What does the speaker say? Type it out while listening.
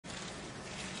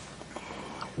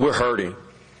We're hurting.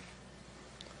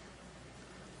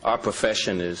 Our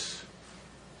profession is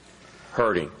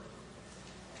hurting.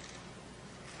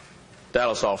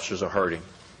 Dallas officers are hurting.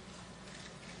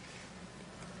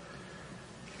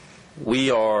 We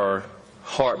are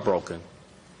heartbroken.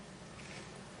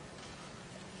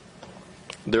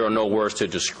 There are no words to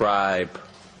describe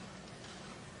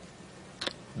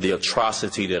the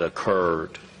atrocity that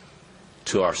occurred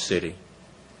to our city.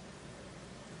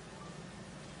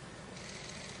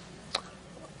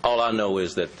 All I know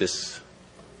is that this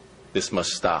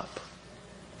must stop,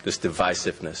 this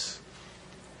divisiveness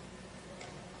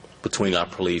between our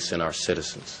police and our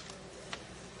citizens.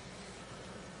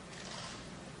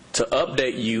 To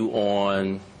update you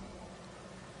on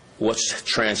what's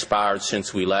transpired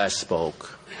since we last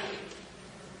spoke,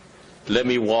 let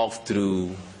me walk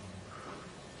through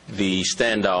the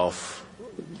standoff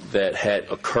that had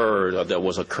occurred, or that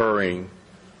was occurring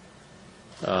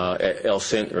at El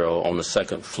Centro on the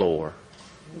second floor,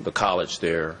 the college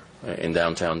there in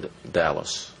downtown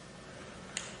Dallas.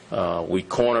 We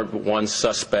cornered one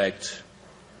suspect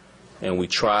and we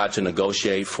tried to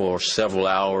negotiate for several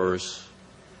hours.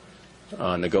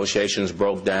 Negotiations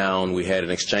broke down. We had an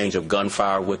exchange of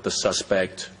gunfire with the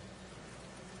suspect.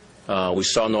 We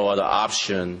saw no other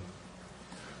option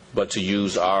but to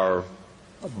use our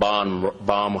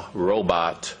bomb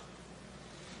robot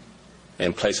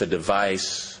and place a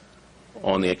device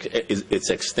on its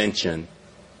extension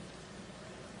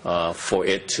for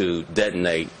it to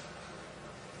detonate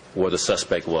where the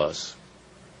suspect was.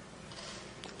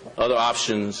 Other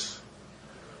options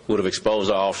would have exposed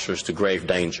our officers to grave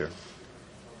danger.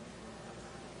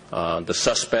 The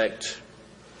suspect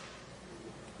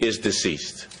is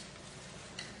deceased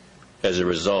as a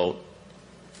result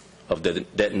of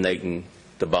detonating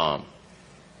the bomb.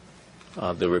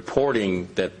 The reporting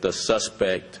that the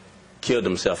suspect killed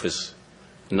himself is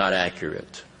not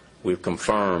accurate. We've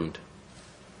confirmed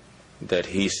that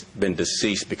he's been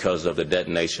deceased because of the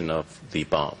detonation of the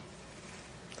bomb.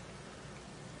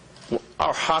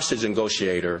 Our hostage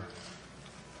negotiator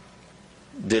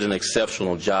did an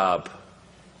exceptional job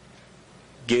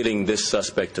getting this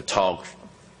suspect to talk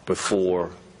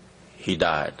before he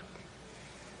died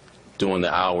during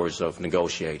the hours of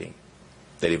negotiating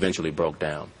that eventually broke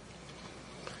down.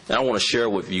 And I want to share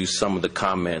with you some of the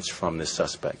comments from this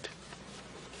suspect.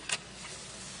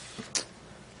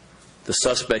 The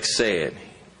suspect said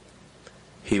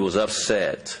he was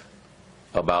upset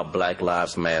about Black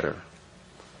Lives Matter.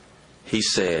 He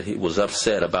said he was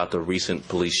upset about the recent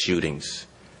police shootings.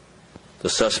 The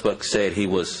suspect said he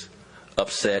was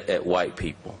upset at white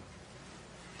people.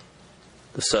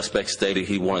 The suspect stated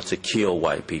he wanted to kill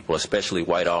white people, especially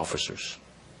white officers.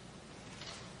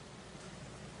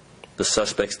 The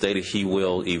suspect stated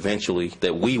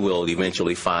that we will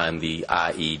eventually find the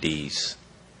IEDs.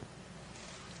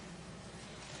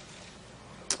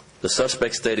 The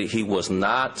suspect stated he was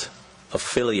not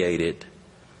affiliated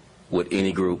with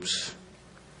any groups,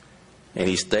 and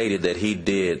he stated that he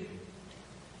did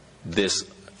this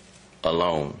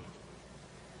alone.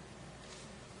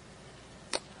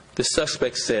 The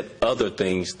suspect said other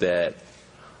things that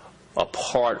are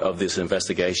part of this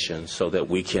investigation so that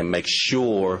we can make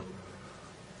sure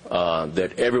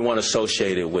that everyone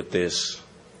associated with this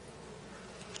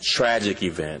tragic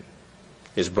event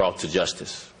is brought to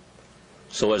justice.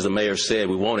 So as the mayor said,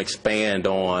 we won't expand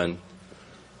on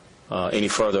any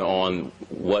further on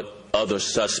what other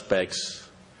suspects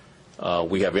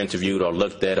we have interviewed or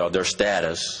looked at or their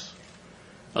status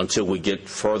until we get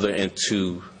further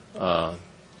into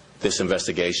this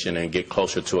investigation and get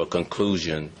closer to a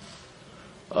conclusion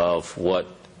of what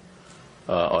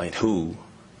and who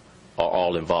are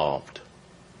all involved.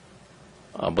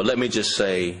 But let me just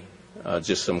say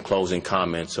just some closing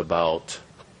comments about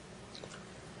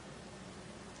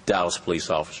Dallas police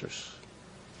officers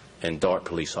and Dart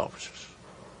police officers.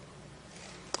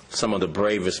 Some of the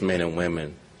bravest men and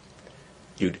women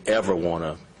you'd ever want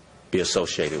to be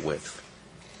associated with.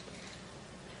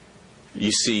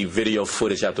 You see video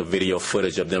footage after video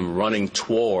footage of them running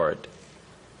toward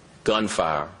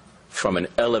gunfire from an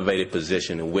elevated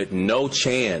position with no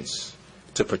chance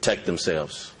to protect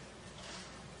themselves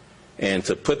and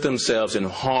to put themselves in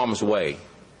harm's way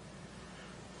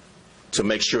to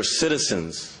make sure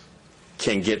citizens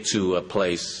can get to a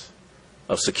place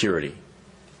of security.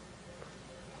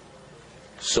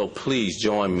 So please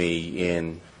join me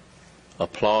in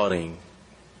applauding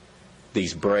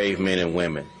these brave men and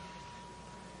women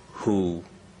who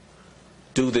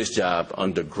do this job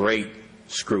under great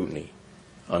scrutiny,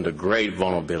 under great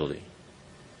vulnerability,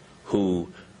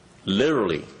 who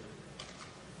literally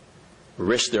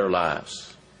risk their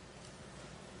lives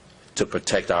to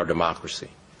protect our democracy.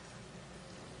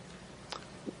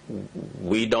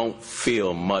 We don't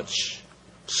feel much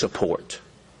support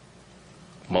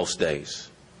most days.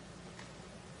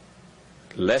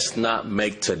 Let's not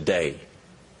make today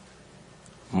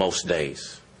most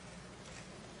days.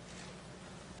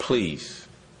 Please,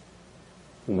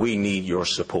 we need your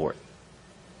support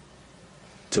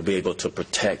to be able to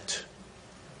protect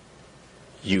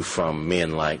you from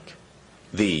men like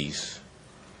these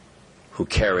who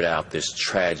carried out this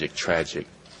tragic, tragic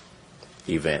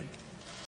event.